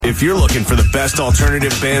If you're looking for the best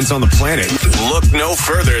alternative bands on the planet, look no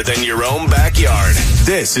further than your own backyard.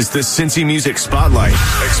 This is the Cincy Music Spotlight,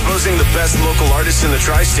 exposing the best local artists in the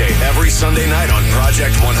tri-state every Sunday night on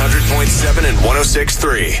Project 100.7 and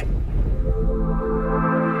 106.3.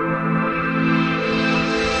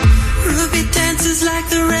 Ruby dances like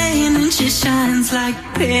the rain and she shines like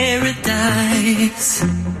paradise.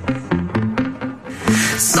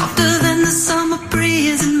 Softer than the summer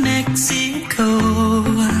breeze in Mexico.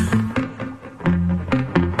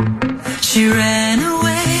 She ran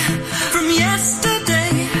away from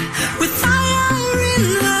yesterday with fire in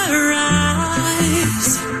her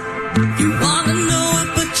eyes. You wanna know it,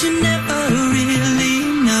 but you never really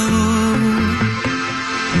know.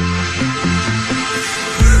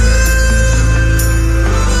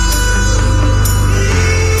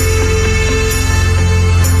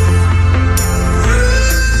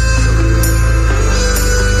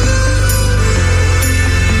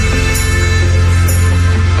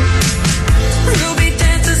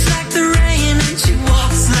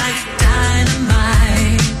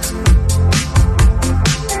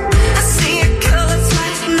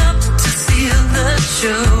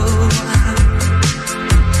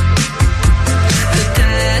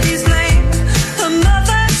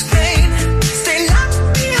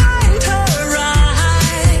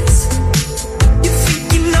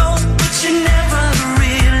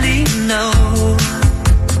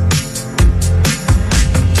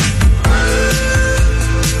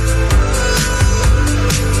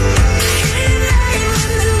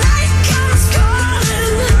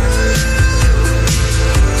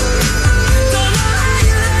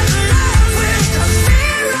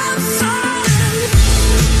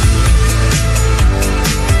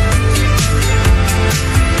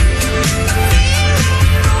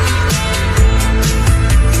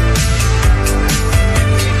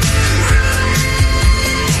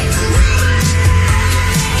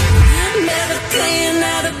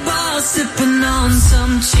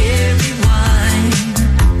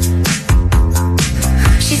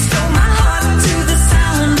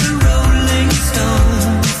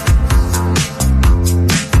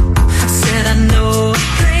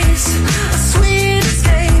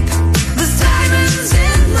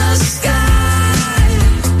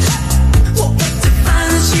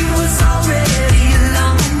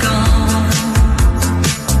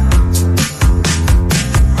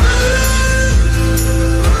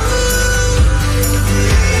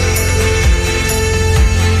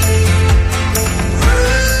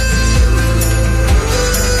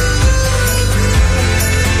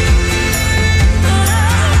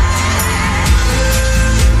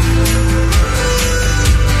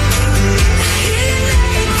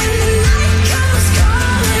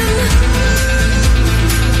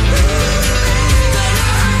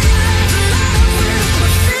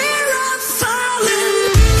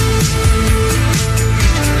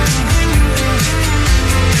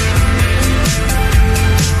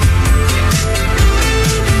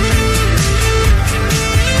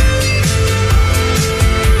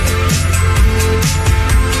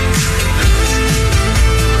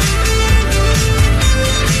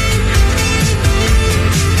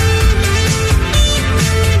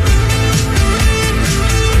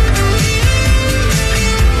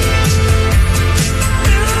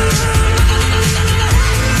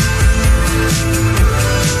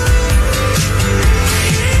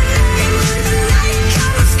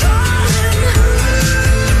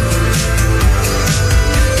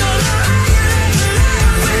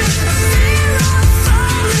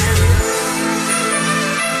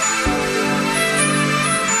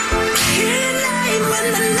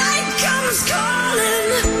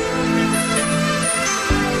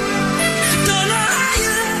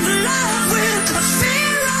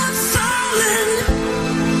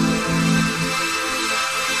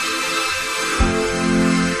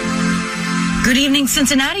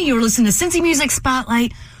 Cincinnati, you're listening to Cincy Music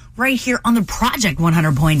Spotlight right here on the Project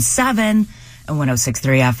 100.7 and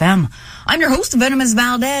 106.3 FM. I'm your host, Venomous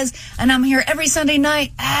Valdez, and I'm here every Sunday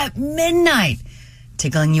night at midnight,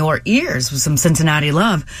 tickling your ears with some Cincinnati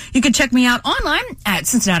love. You can check me out online at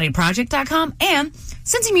CincinnatiProject.com and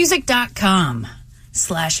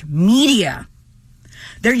CincyMusic.com/media.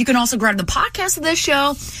 There you can also grab the podcast of this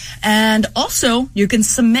show, and also you can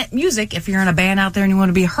submit music if you're in a band out there and you want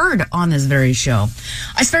to be heard on this very show.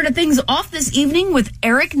 I started things off this evening with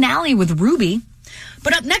Eric Nally with Ruby,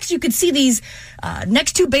 but up next you could see these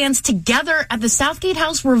next two bands together at the Southgate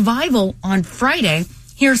House Revival on Friday.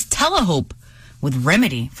 Here's Telehope with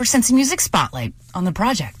Remedy for Cincy Music Spotlight on the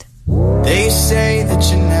Project. They say that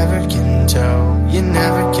you never can tell, you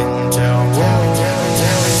never can tell,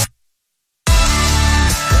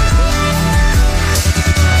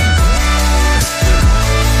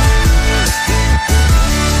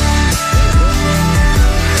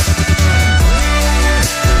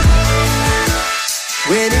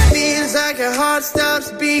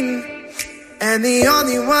 and the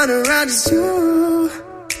only one around is you.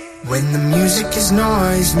 When the music is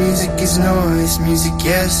noise, music is noise, music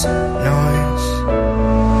is noise.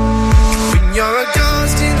 When you're a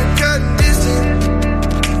ghost in the curtain distance,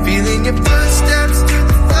 feeling your footsteps through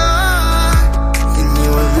the floor, and you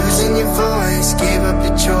were losing your voice, gave up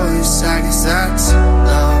the choice, I guess that's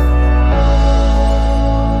love.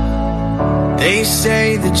 They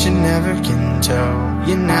say that you never can tell,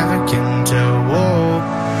 you never can tell, whoa.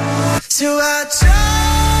 So I try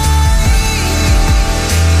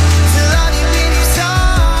to love you in your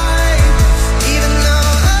time, even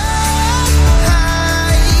though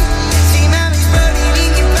I see memories burning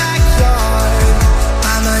in your backyard.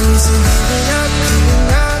 I'm not used to giving up, giving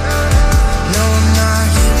up. No, I'm not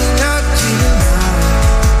giving up, giving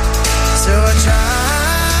up. So I try.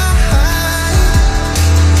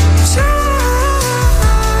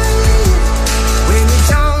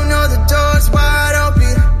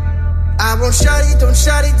 Don't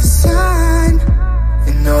shut it this time.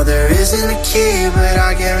 You know there isn't a key, but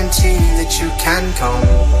I guarantee that you can come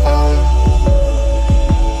home.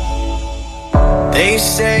 They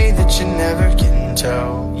say that you never can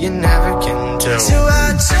tell, you never can tell. So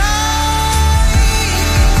I try.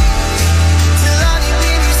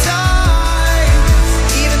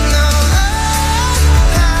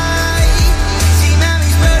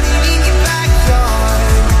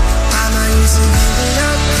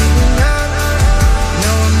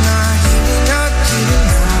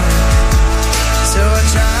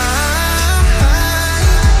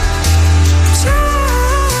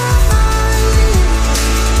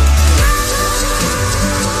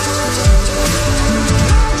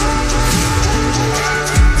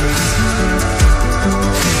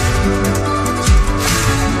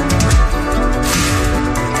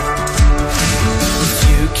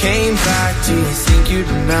 Came back, do you think you'd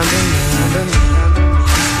remember me?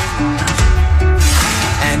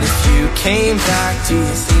 And if you came back, do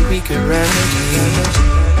you think we could remedy?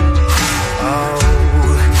 Oh.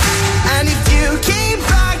 And if you came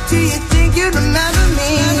back, do you think you'd remember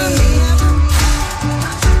me?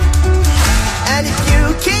 And if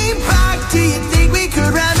you came back, do you think we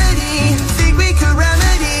could remedy? Think we could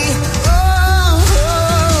remedy? Oh.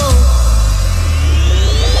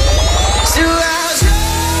 So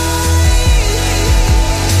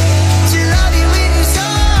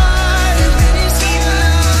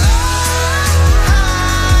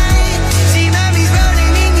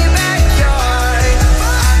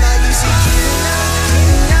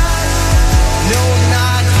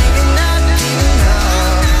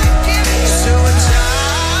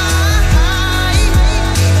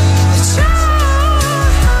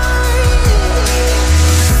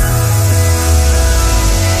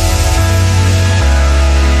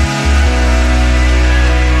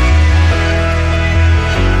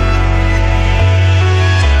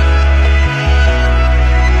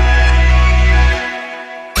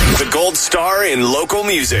star in local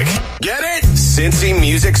music. Get it? Cincy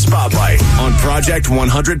Music Spotlight on Project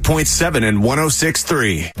 100.7 and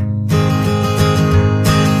 106.3.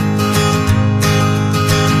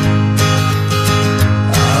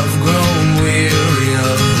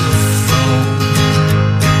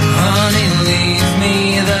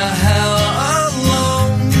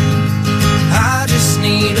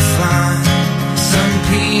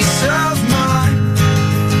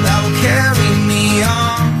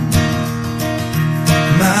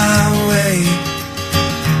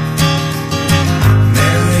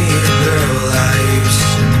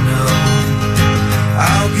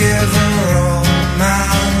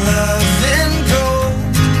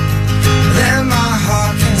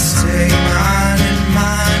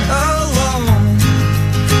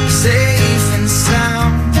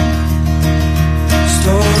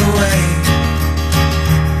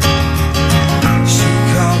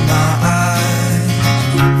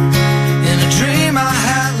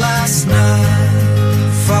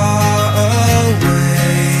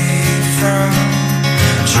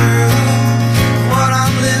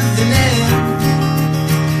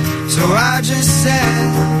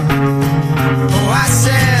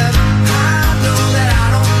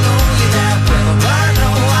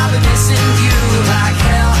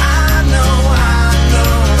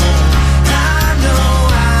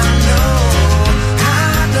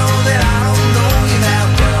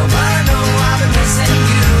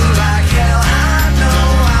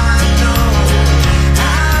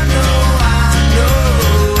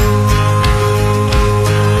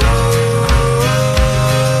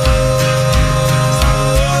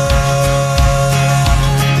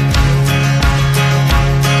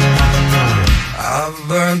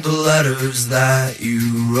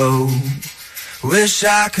 wish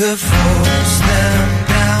I could force them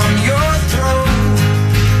down your throat.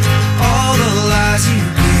 All the lies you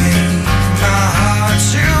gave my heart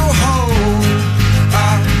to hold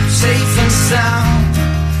are safe and sound.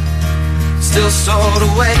 Still stored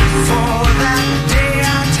away for that day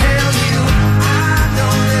I tell you I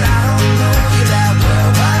know that I don't know you that well,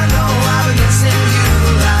 but I know I've been missing you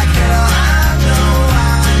like hell. I know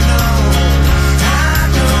that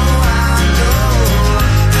I don't know you that well, but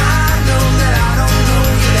I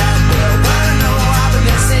know I've been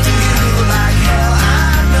missing you like hell.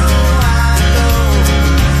 I know.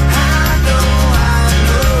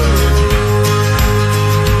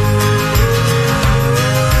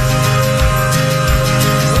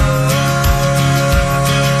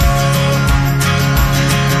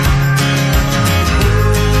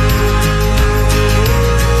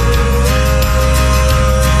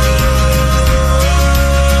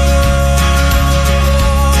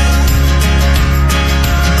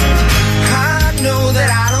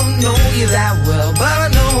 That well, but I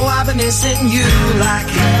know I've been missing you like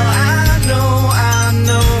hell. I know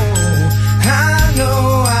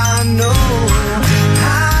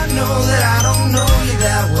that I don't know you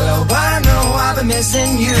that well, but I know I've been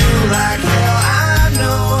missing you like hell. I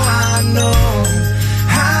know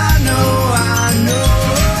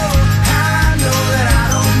that I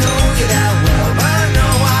don't know you that well, but I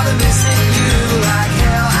know I've been missing you like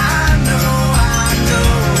hell. I know.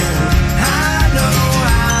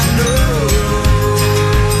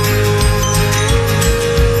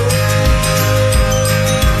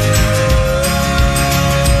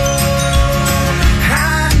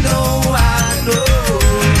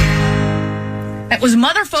 That was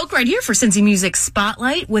Motherfolk right here for Cincy Music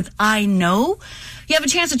Spotlight with I Know. You have a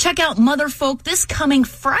chance to check out Motherfolk this coming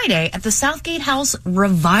Friday at the Southgate House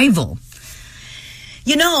Revival.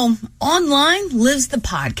 You know, online lives the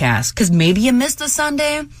podcast, because maybe you missed a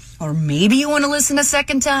Sunday, or maybe you want to listen a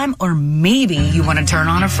second time, or maybe you want to turn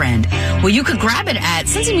on a friend. Well, you could grab it at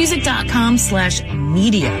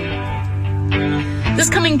cincymusic.com/media.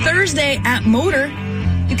 This coming Thursday at Motor,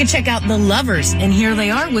 you can check out The Lovers, and here they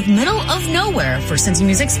are with Middle of Nowhere for Cincy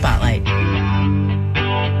Music Spotlight.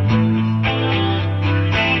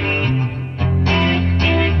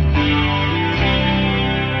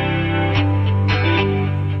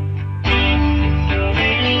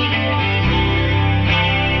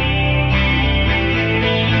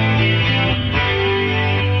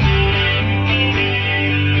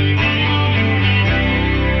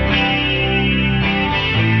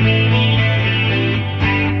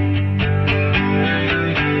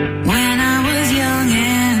 When I was young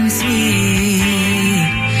and sweet,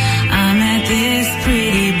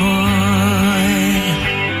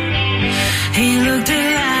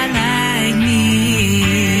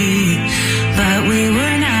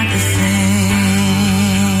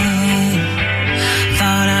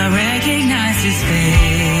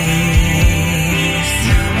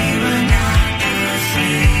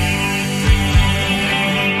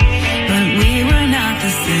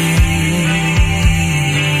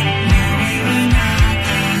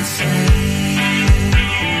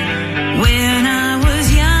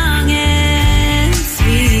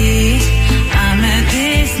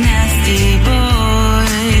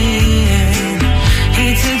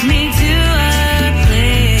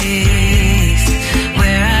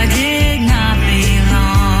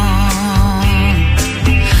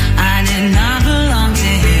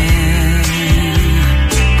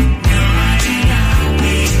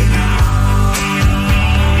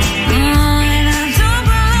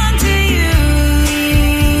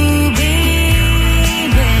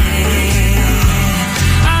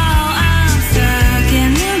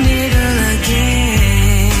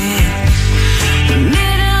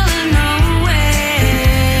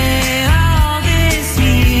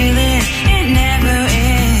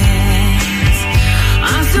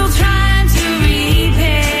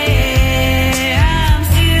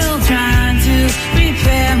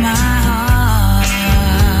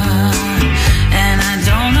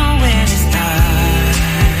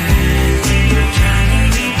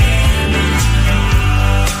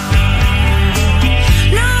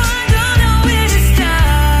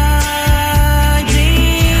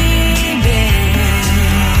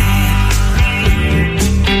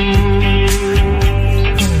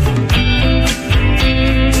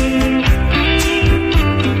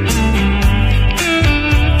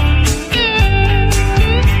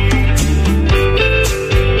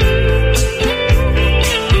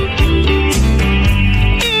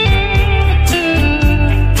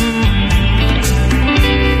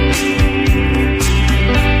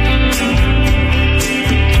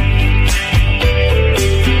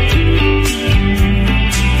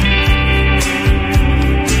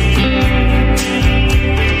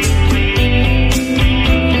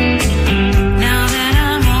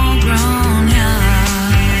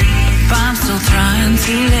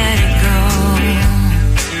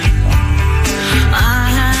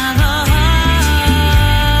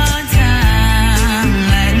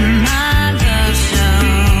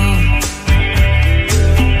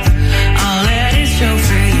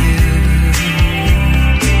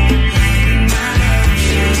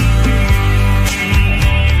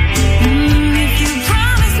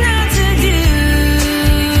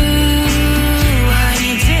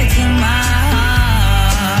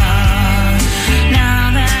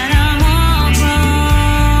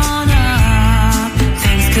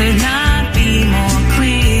 could not be more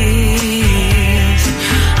clear.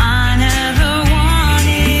 I never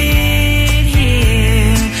wanted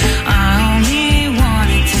here, I only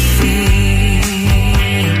wanted to feel.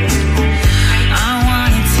 I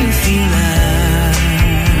wanted to feel love.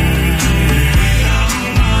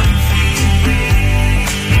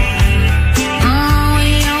 Oh,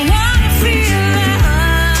 yeah, I wanna feel love.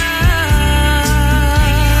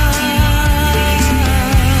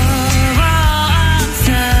 Oh, I'm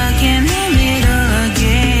stuck in the middle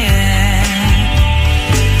again,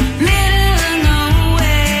 middle of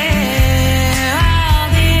nowhere. All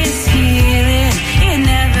this feeling, it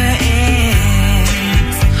never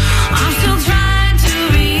ends. I'm still trying to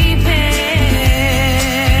repair.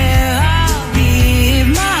 I'll give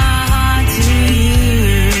my heart to you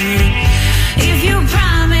if you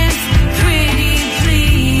promise, pretty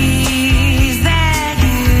please, that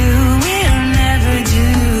you will never do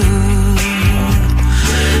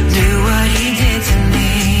what he did to me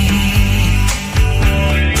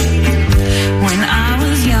when I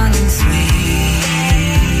was young and sweet.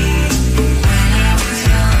 When I was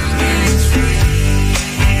young and sweet.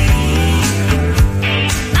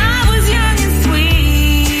 I was young and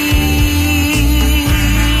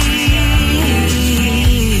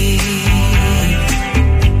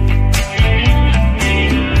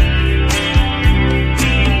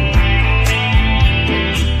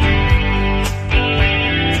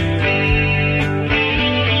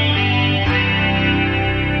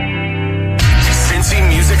Cincy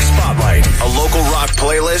Music Spotlight, a local rock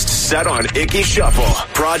playlist set on Icky Shuffle.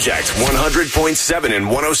 Project 100.7 and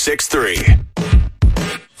 106.3.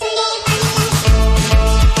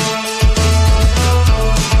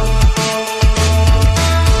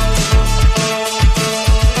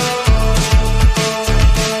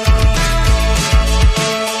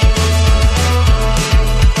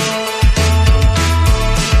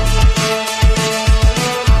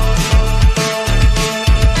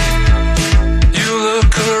 You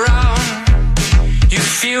look around, you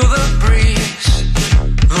feel the breeze.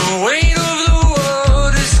 The weight of the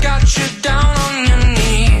world has got you down on your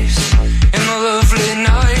knees. In the lovely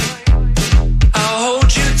night, I'll hold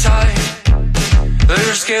you tight.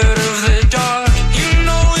 They're scared of the dark, you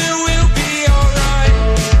know it will be alright.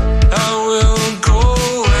 I will go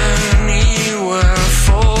anywhere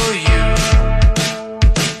for you.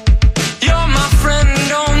 You're my friend,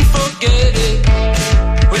 don't forget it.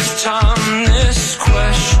 With time, this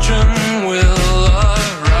question will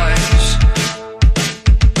arise.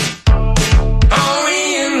 Are we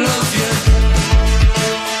in love yet?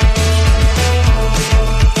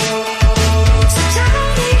 so tell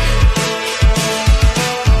me,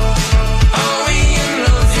 Are we in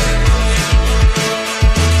love yet?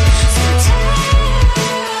 so tell me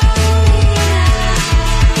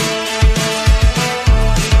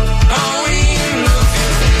Are we in love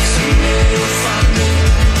yet? Someday you'll find it.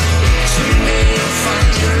 Someday you'll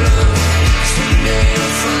find your love. Someday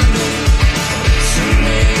you'll find it.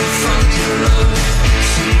 Someday you'll find your love.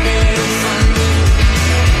 Someday you'll find it.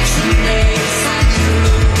 Someday you'll find your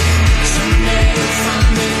love. Someday you'll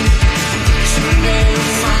find it. Someday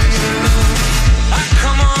you'll find your love. I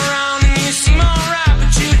come around and you seem alright,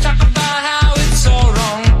 but you talk about how it's all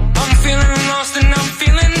wrong. I'm feeling lost and I'm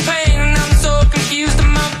feeling pain, and I'm so confused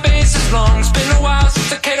and my face is long. It's been a while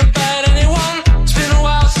since I cared about anyone. It's been a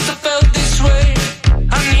while since I felt this way.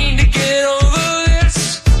 I need to get over this.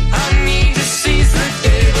 I need to seize the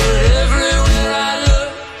day, but everywhere I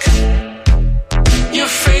look, your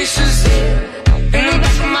face is there in the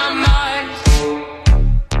back of my mind.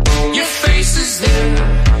 Your face is there,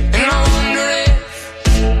 and I wonder if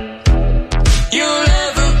you'll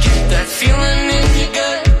ever get that feeling in your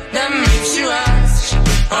gut that makes you ask,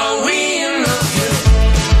 are we in love yet?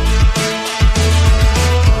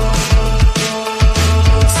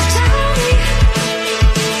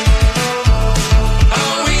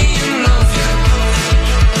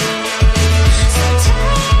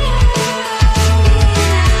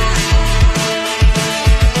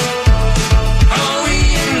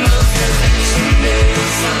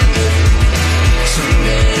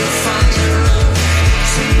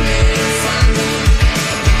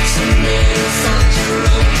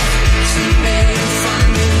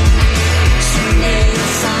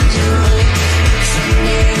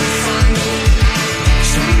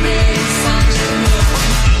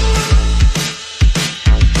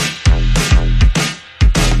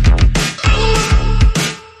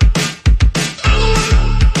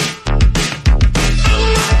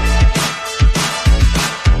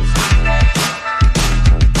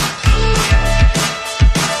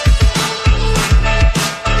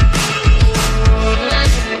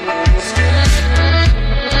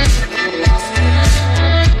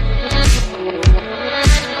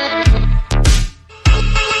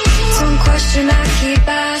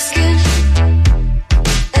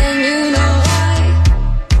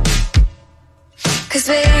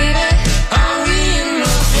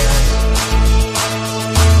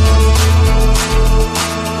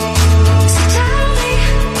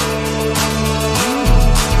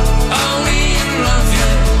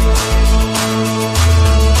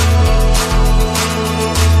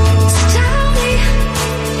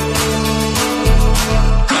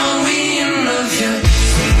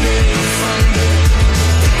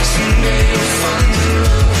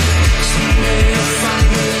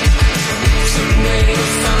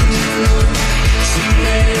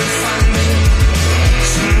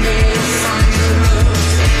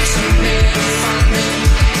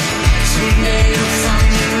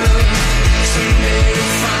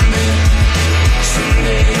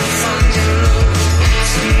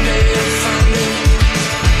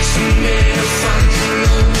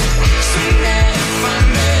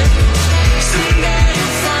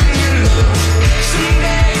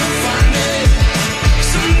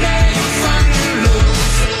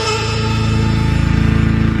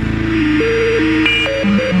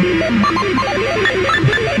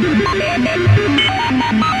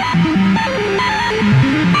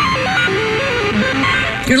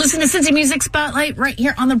 Cincy Music Spotlight right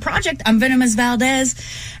here on The Project. I'm Venomous Valdez.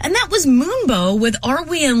 And that was Moonbow with Are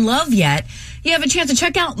We in Love Yet? You have a chance to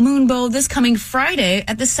check out Moonbow this coming Friday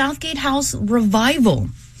at the Southgate House Revival.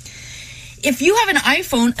 If you have an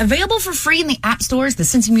iPhone, available for free in the app stores, the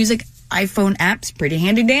Cincy Music iPhone app's pretty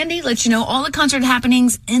handy dandy. Lets you know all the concert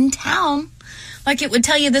happenings in town. Like it would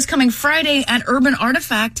tell you this coming Friday at Urban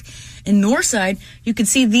Artifact in Northside. You can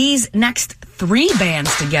see these next 3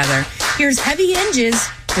 bands together. Here's Heavy Hinges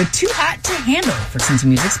with Too Hot to Handle for Cincy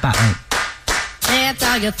Music Spotlight. Left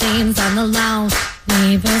all your things on the lawn.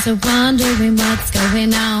 Neighbors are wondering what's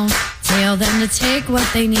going on. Tell them to take what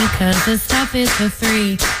they need, cause the stuff is for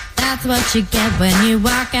free. That's what you get when you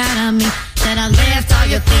walk out on me. Said I left all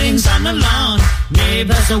your things on the lawn.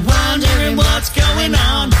 Neighbors are wondering what's going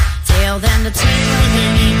on. Tell them to take what they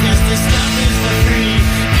need, cause the stuff is for free.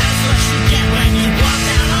 That's what you get when you walk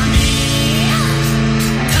out on me.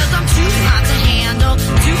 Cause I'm too hot to handle,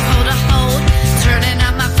 too cold to hold. Turning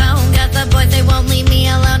on my phone, cause the boys, they won't leave me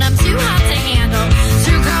alone. I'm too hot to handle,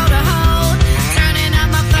 too cold to hold. Turning on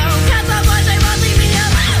my phone, cause the boys, they won't leave me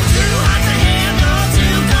alone. Too hot to handle,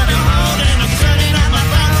 too cold to hold. And I'm turning on my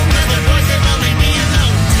phone, cause the boys, they won't leave me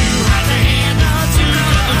alone. Too hot to handle, too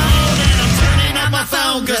cold to hold. And I'm turning on my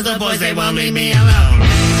phone, cause the boys, they won't leave me alone.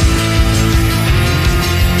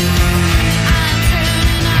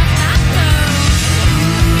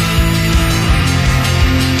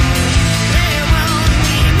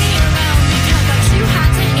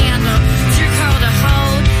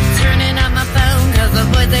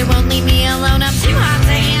 They won't leave me alone. I'm too hot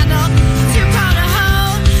to handle, too cold to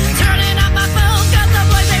hold. Turning up my phone, cause the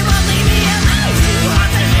boys, they won't leave me alone. Too hot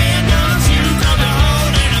to handle, too cold to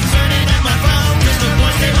hold. And I'm turning up my phone, cause the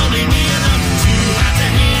boys, they won't leave me alone. Too hot to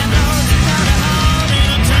handle, too cold to hold. And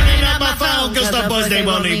I'm turning up my phone, cause the boys, they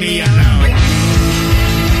won't leave me alone.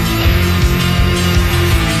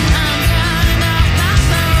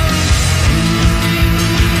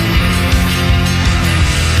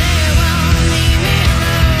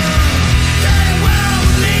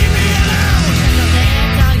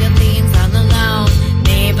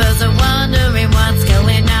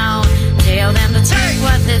 Take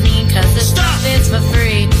what they need, cause the stuff is for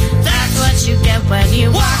free. That's what you get when you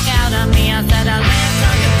walk out on me. I said I left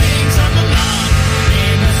all your things on the lawn.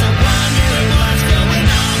 Neighbors are wondering what's going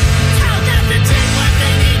on. Tell them to take what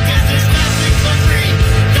they need, cause the stuff is for free.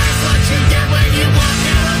 That's what you get when you walk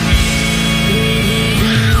out on me.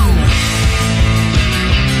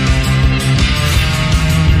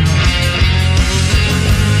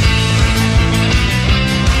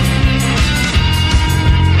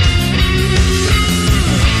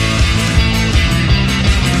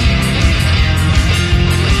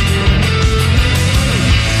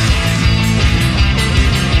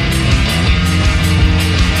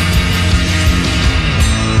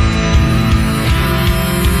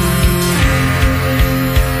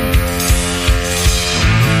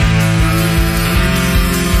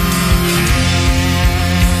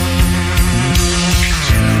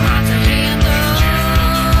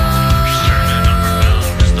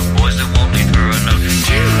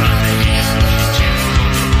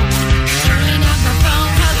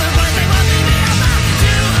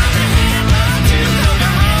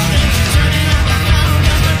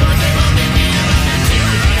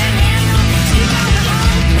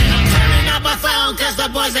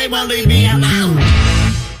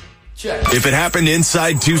 If it happened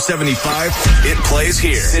inside 275, it plays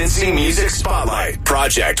here. Cincy Music Spotlight.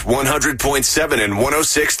 Project 100.7 and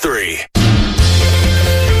 106.3.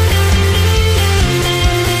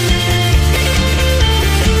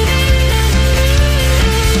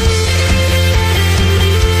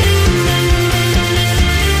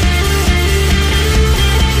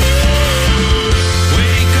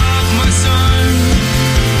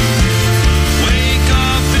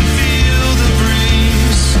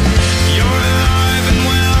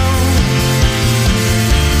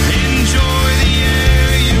 Enjoy the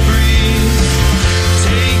air you breathe.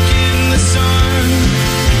 Take in the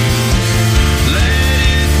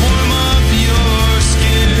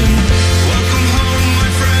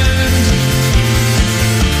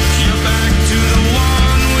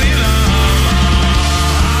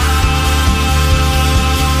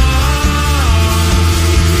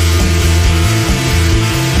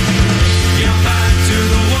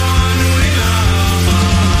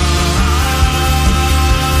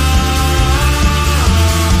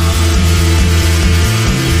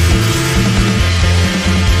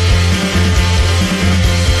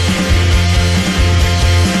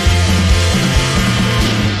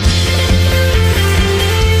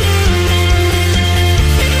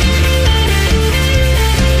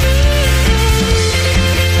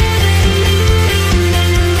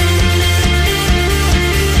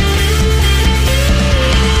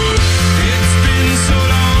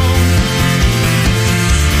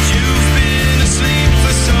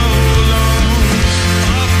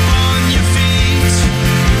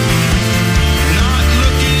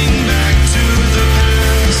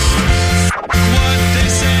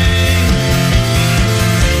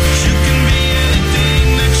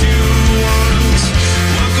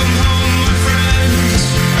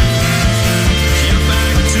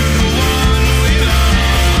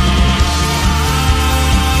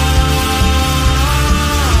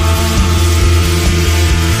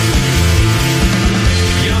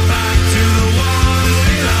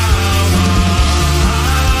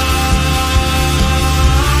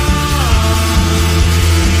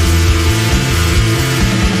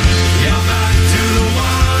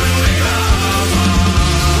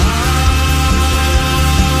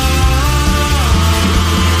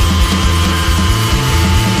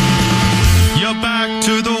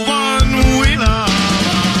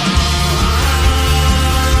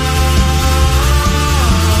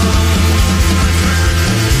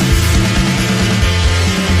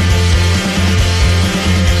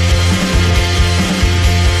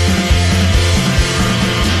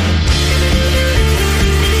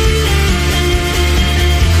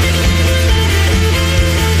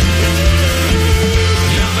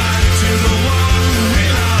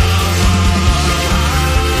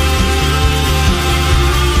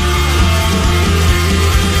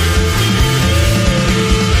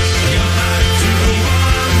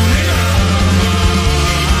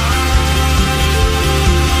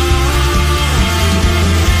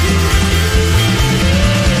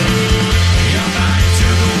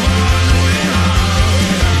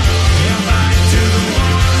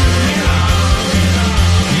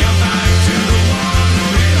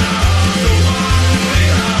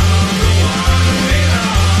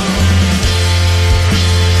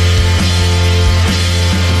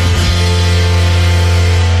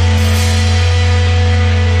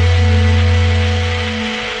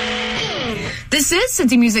This is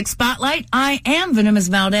Cincy Music Spotlight. I am Venomous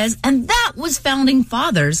Valdez, and that was Founding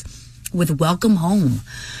Fathers with Welcome Home.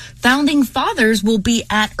 Founding Fathers will be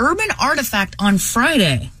at Urban Artifact on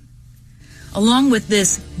Friday, along with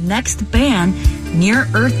this next band, Near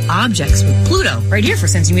Earth Objects with Pluto, right here for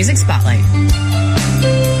Cincy Music Spotlight.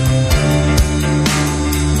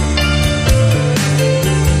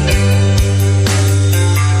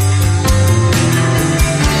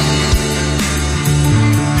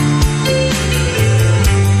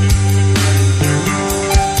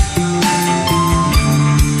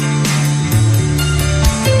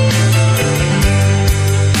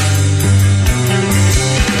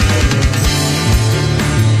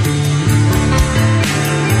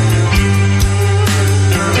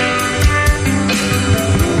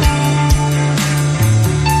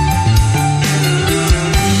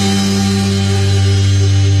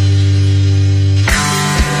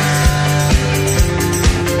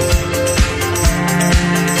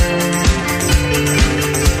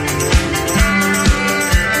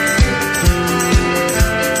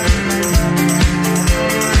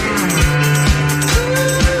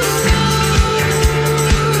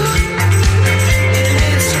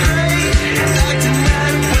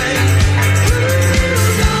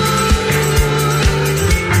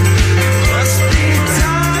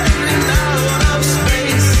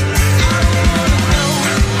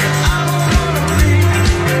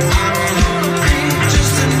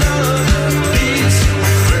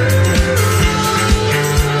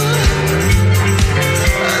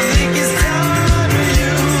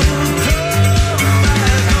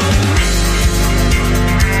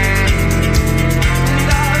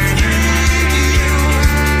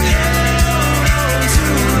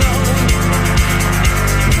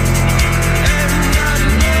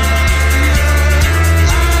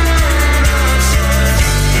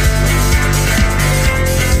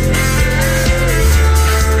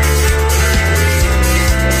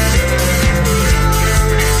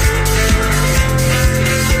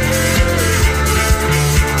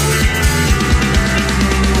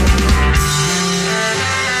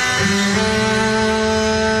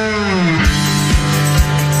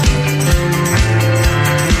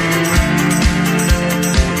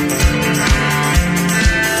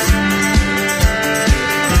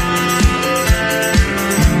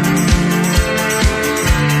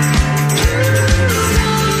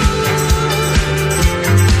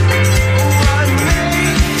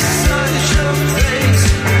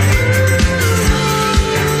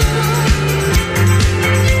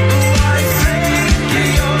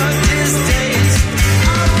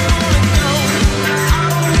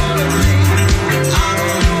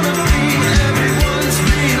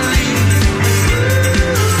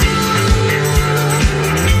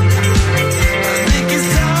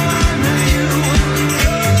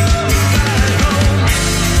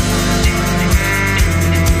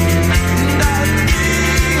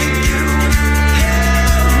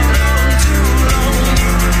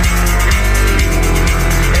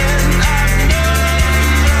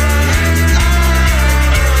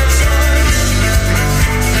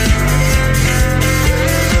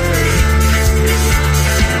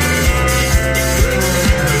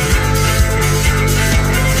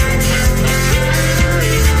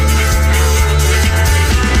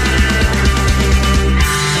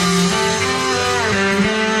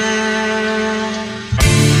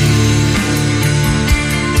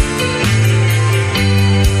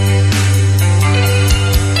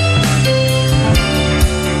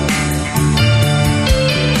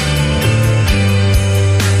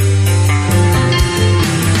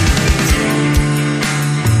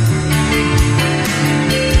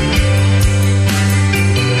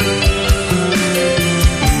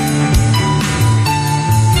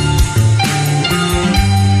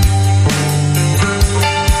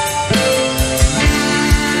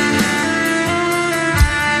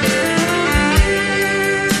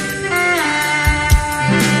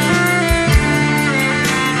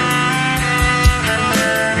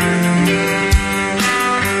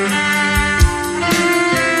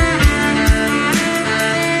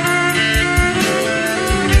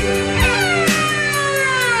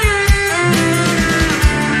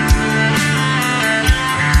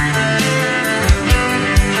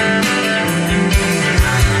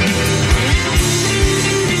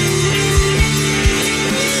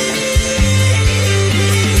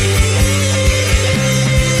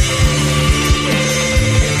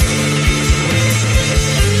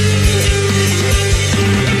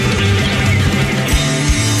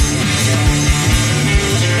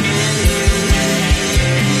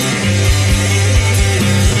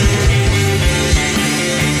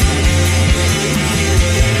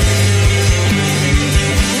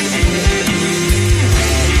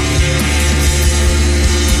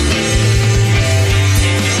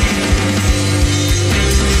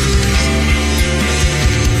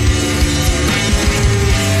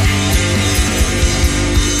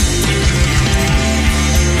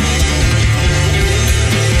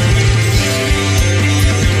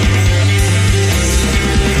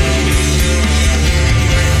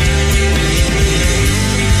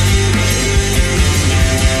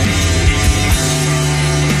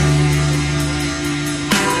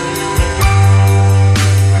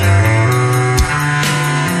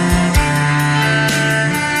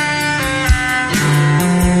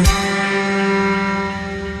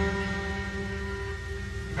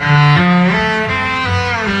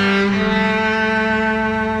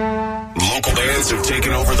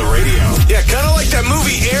 taking over the radio. Yeah, kind of like that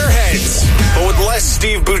movie Airheads, but with less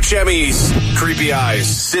Steve Buscemi's creepy eyes.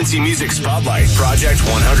 Cincy Music Spotlight, Project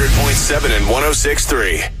 100.7 and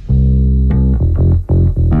 106.3.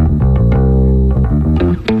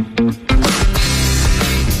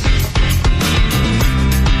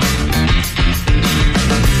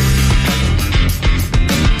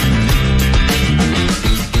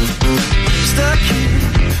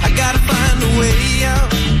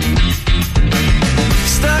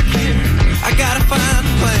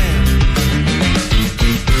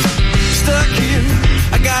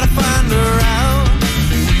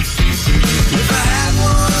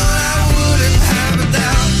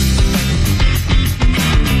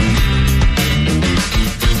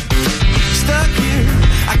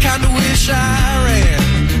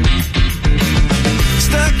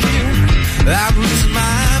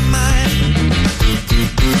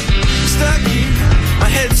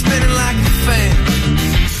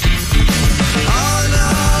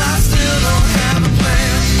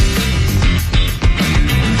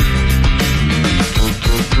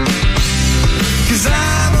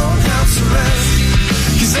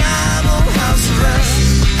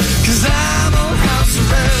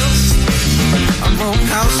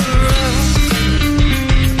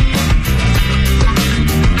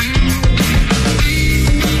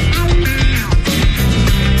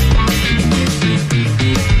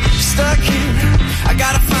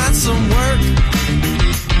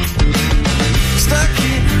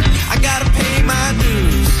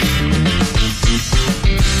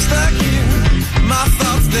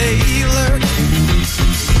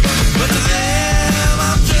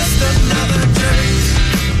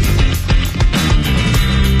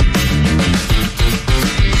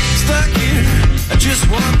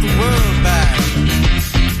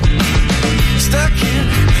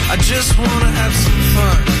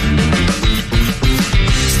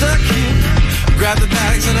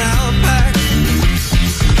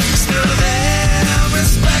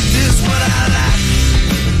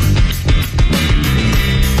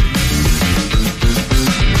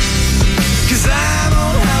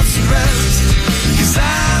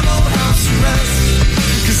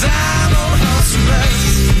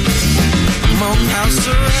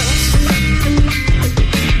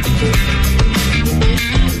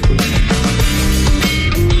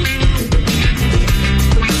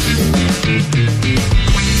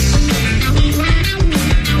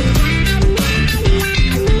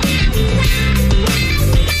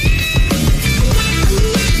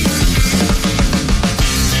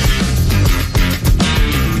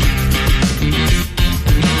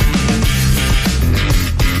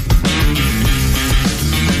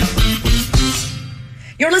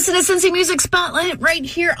 Cincy Music Spotlight right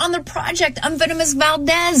here on the Project. I'm Venomous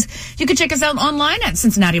Valdez. You can check us out online at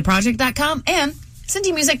CincinnatiProject.com and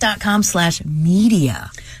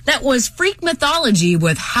CincyMusic.com/media. That was Freak Mythology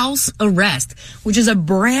with House Arrest, which is a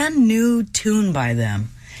brand new tune by them.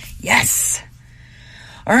 Yes.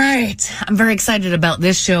 All right. I'm very excited about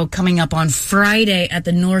this show coming up on Friday at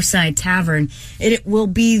the Northside Tavern. It will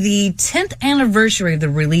be the 10th anniversary of the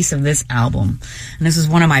release of this album. And this is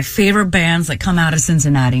one of my favorite bands that come out of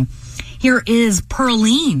Cincinnati. Here is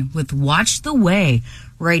Pearline with Watch the Way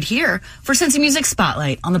right here for Cincy Music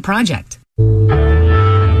Spotlight on the Project.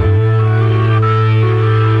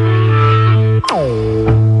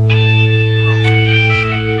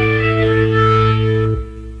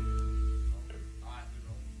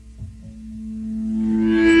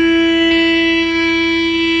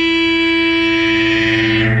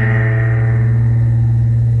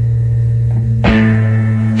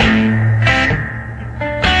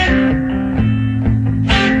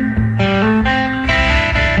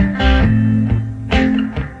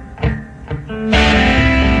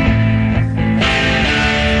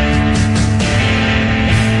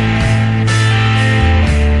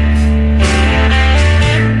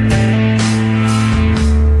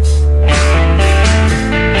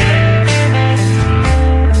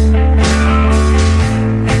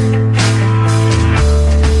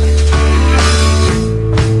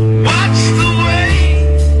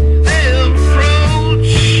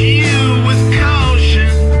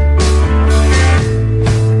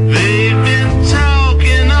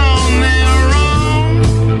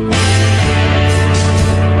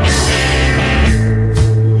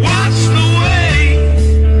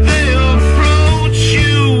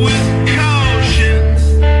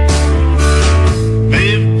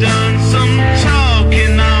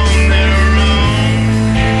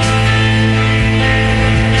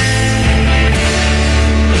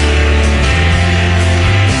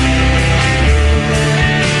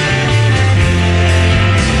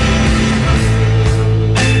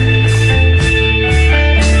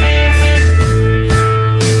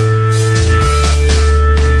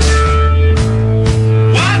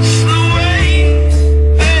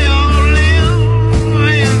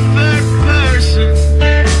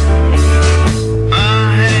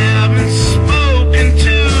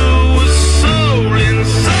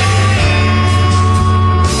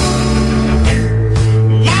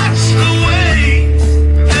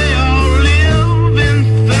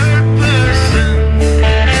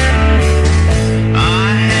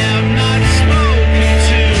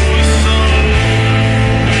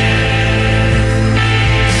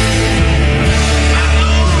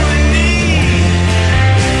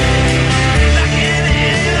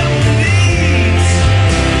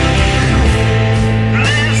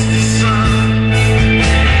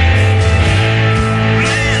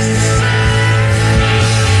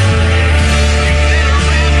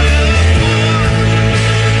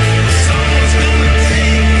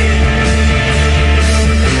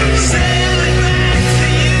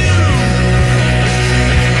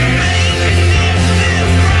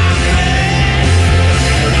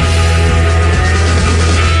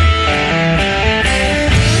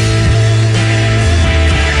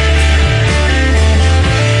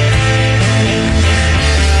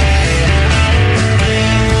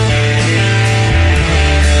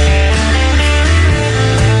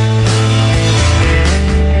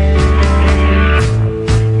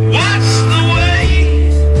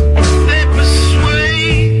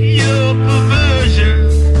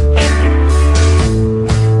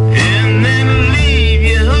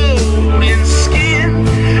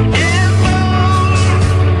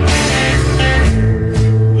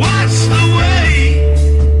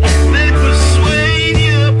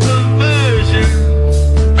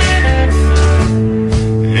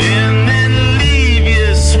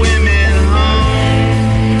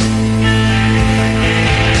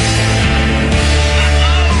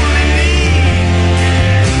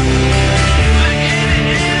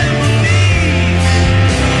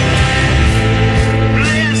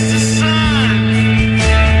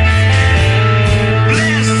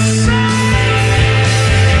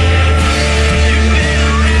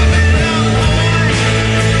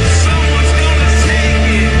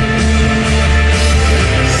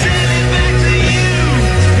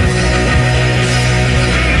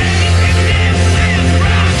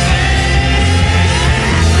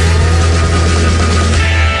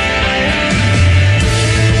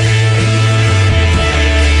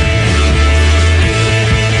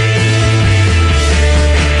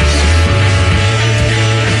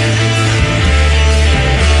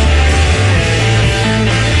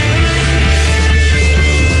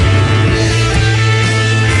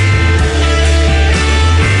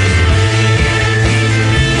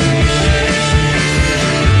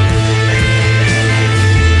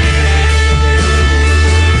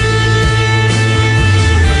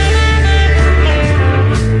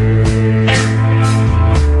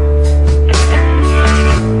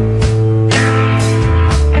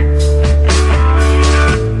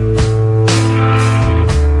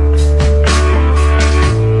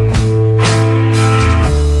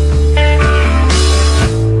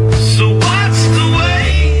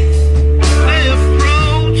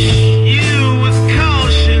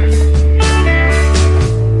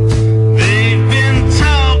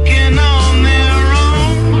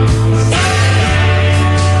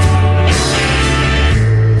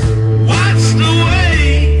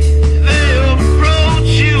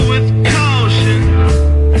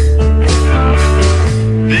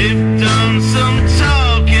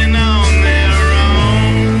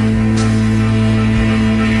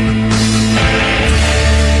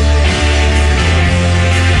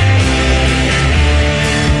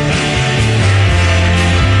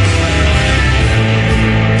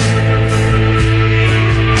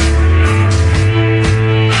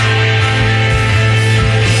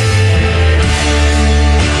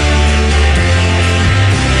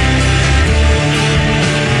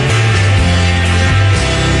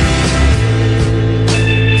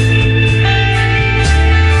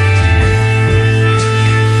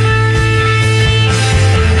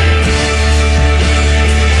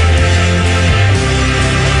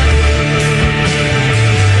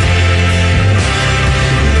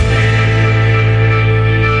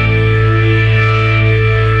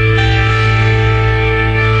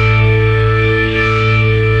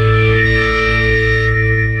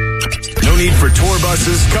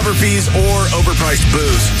 fees or overpriced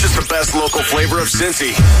booze. Just the best local flavor of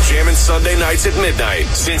Cincy. Jamming Sunday nights at midnight.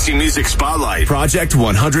 Cincy Music Spotlight. Project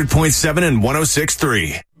 100.7 and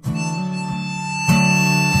 106.3.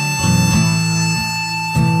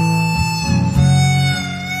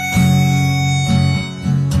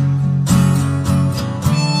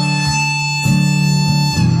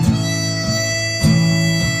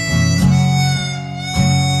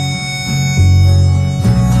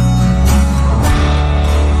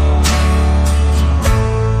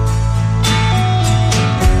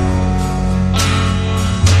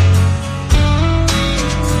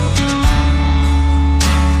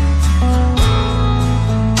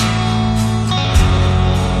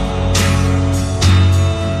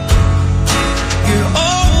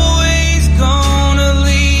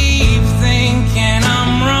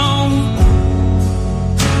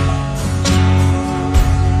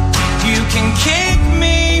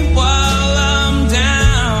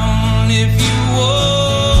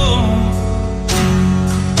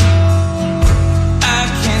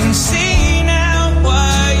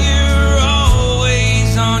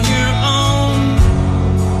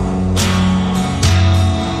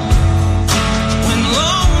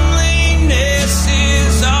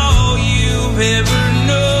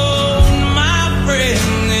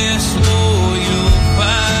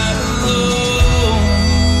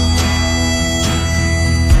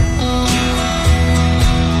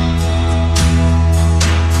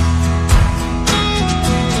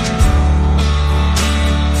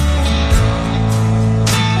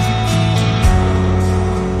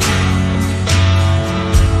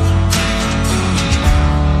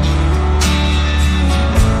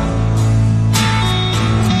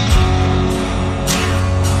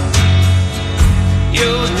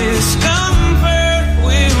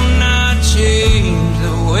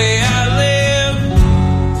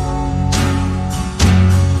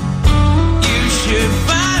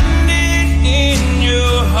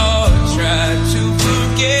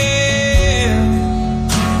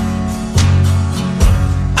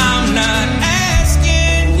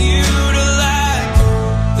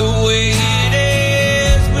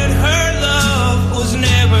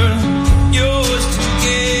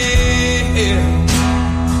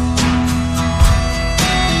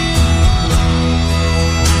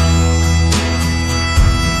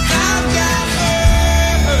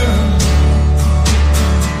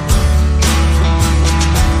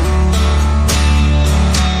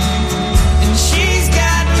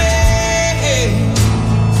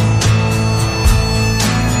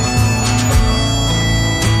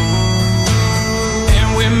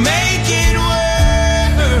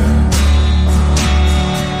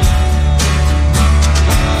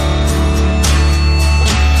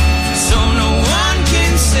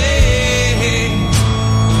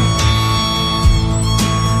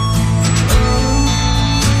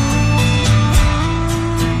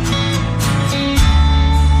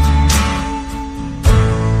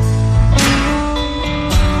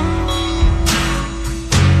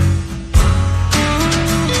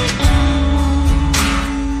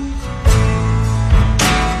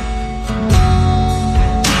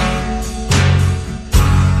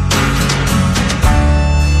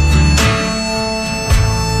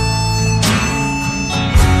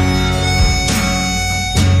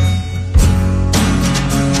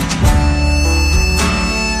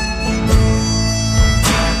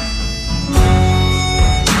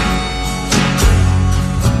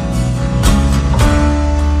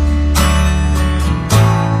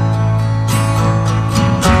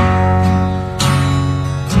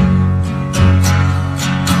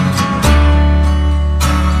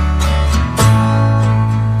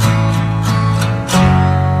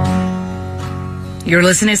 You're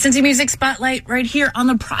listening to Cincy Music Spotlight right here on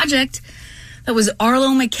The Project. That was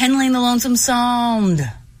Arlo McKinley and the Lonesome Sound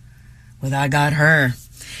with I Got Her.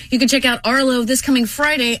 You can check out Arlo this coming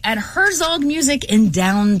Friday at Herzog Music in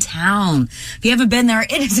downtown. If you haven't been there,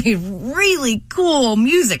 it is a really cool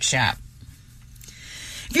music shop.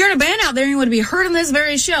 If you're in a band out there and you want to be heard on this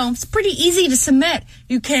very show, it's pretty easy to submit.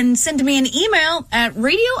 You can send me an email at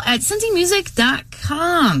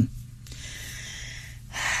radio@cincymusic.com.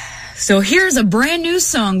 So here's a brand new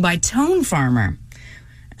song by Tone Farmer.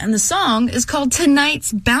 And the song is called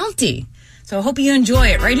Tonight's Bounty. So I hope you enjoy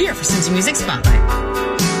it right here for Cincy Music Spotlight.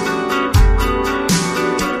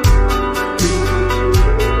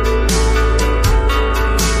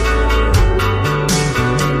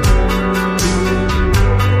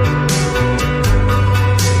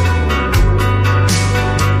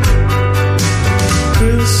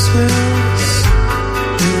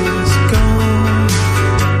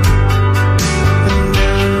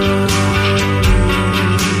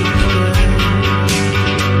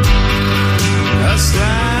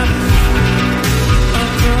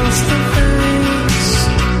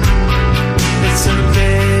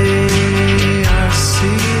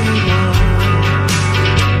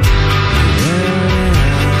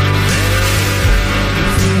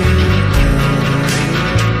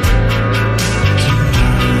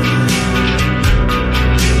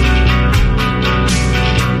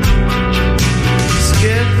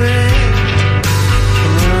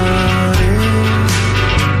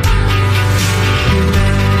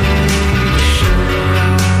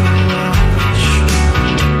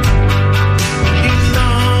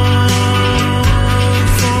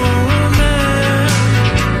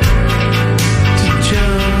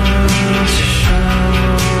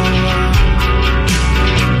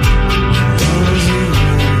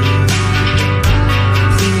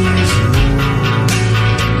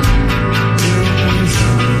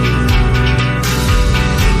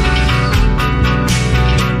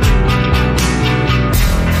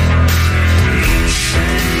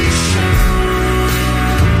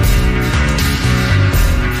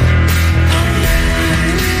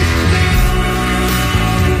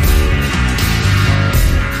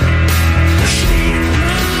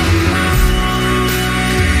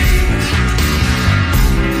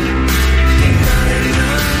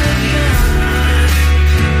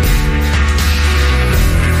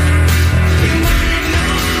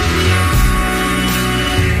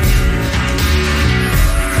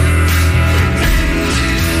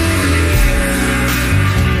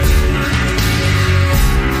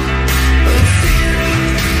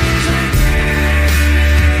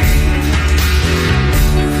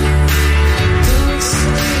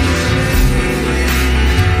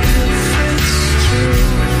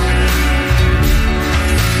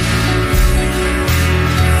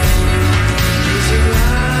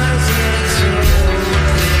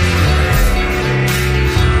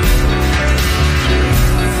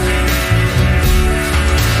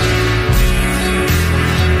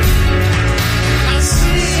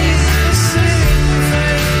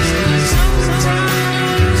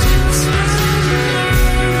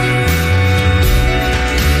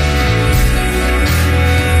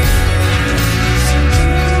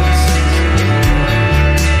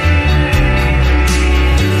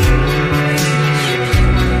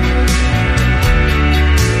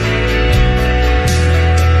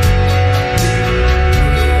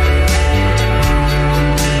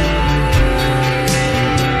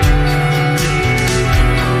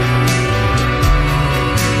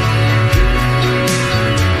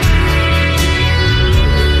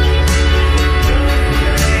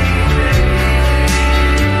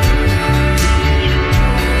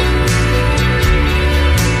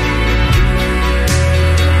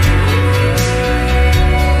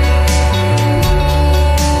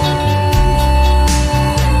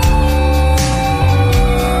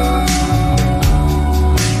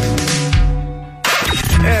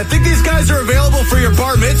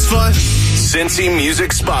 Cincy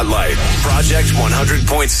Music Spotlight. Project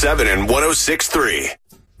 100.7 and 106.3.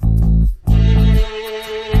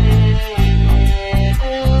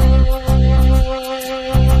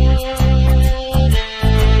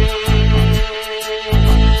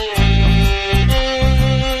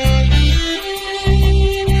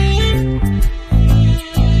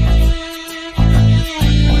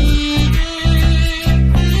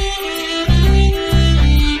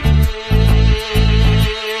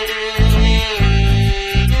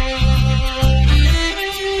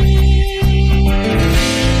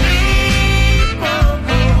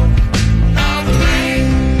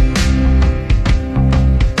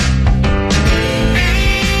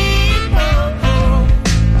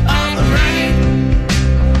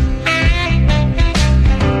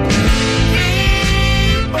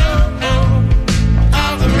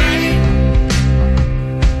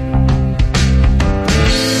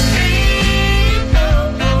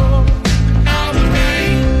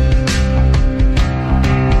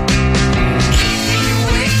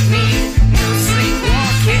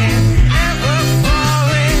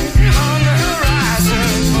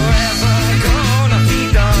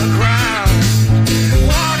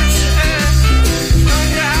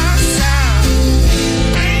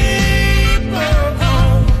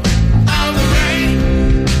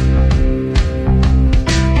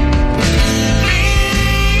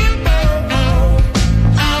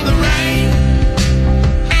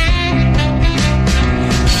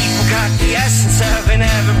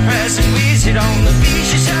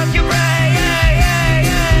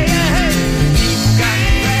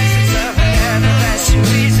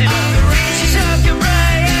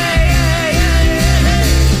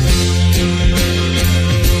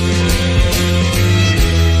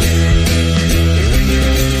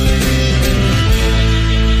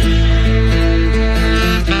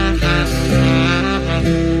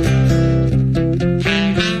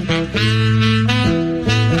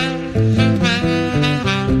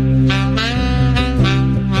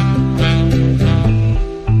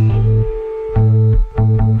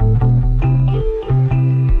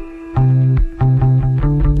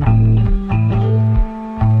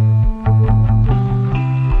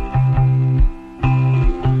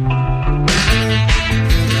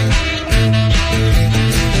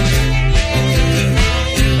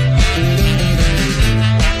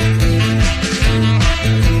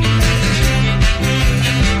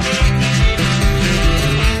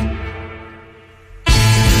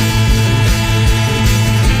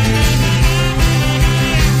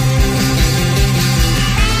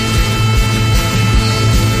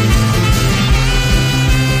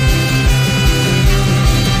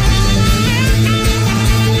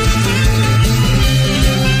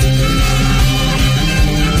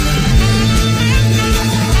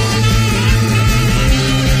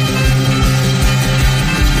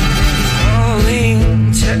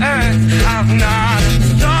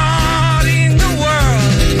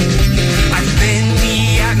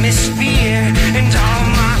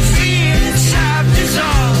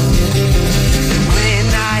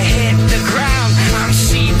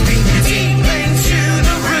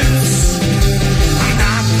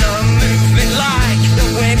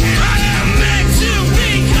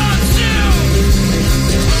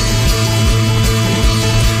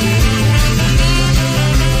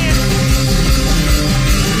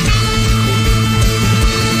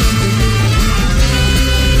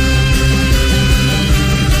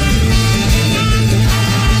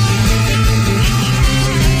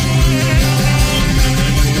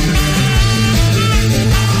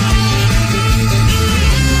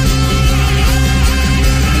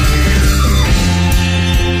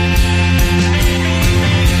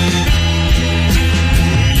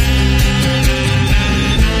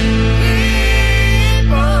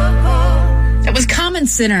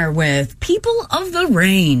 Sinner with People of the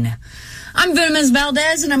Rain. I'm Venomous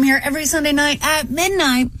Valdez, and I'm here every Sunday night at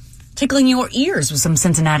midnight, tickling your ears with some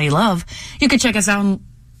Cincinnati love. You can check us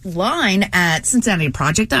online at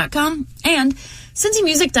CincinnatiProject.com and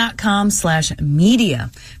CincyMusic.com/media.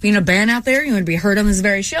 If you're in a band out there, you want to be heard on this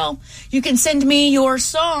very show, you can send me your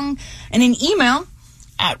song in an email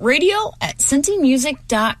at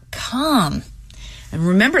radio@CincyMusic.com. And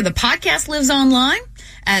remember, the podcast lives online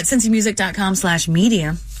at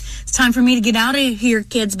CincyMusic.com/media. It's time for me to get out of here,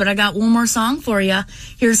 kids, but I got one more song for you.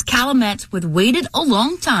 Here's Calumet with Waited a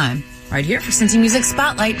Long Time, right here for Cincy Music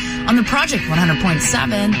Spotlight on the Project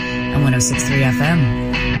 100.7 and 106.3 FM.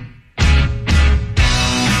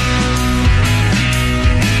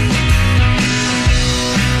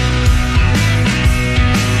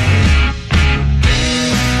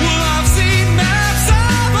 Well, I've seen maps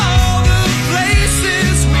of all the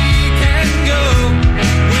places we can go.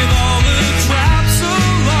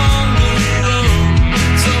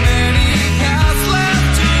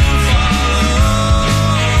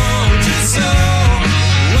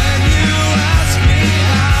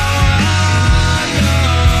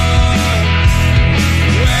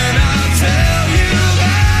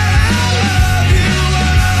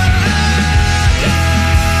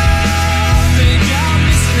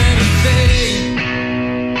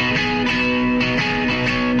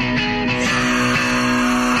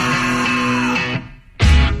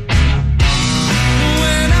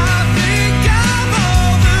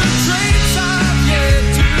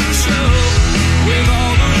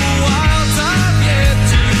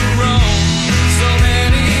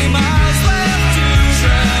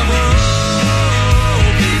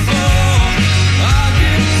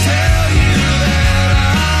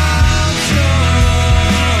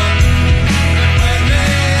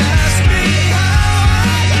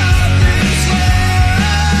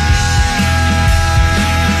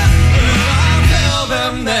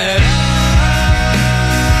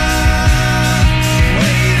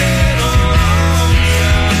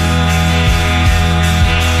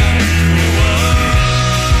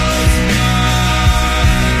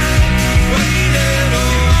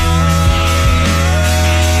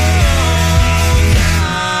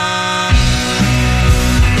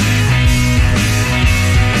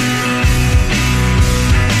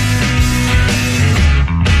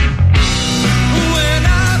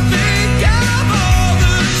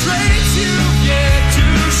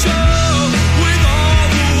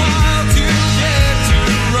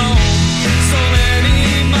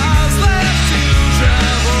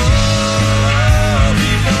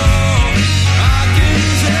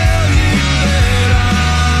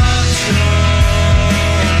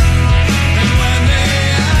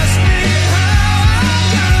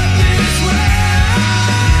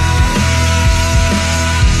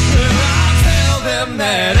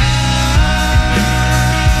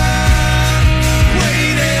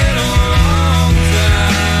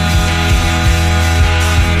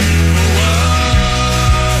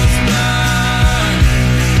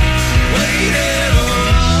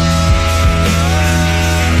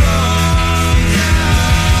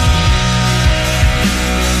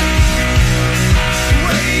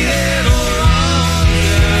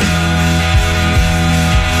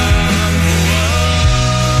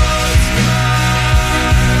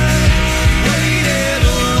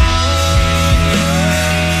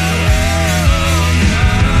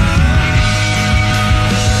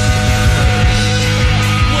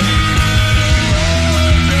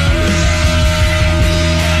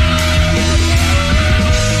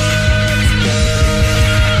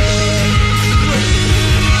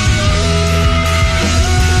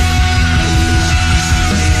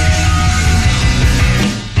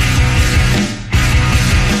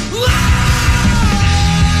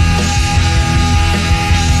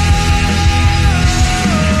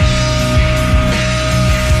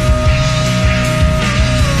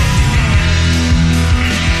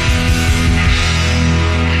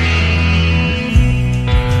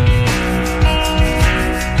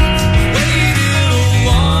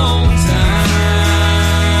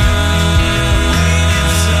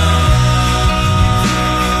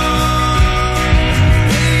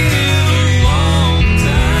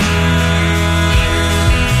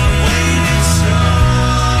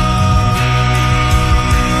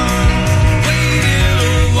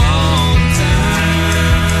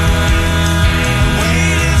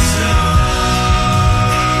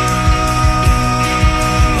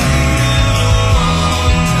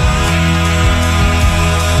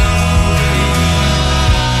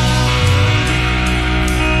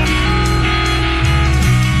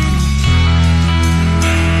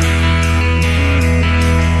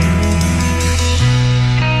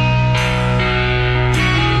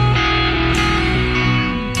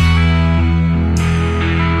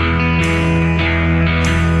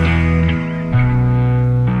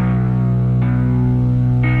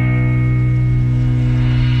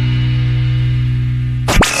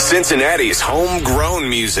 Cincinnati's homegrown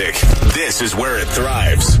music. This is where it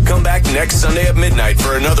thrives. Come back next Sunday at midnight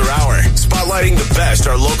for another hour, spotlighting the best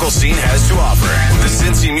our local scene has to offer. The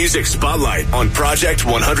Cincy Music Spotlight on Project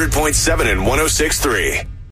 100.7 and 106.3.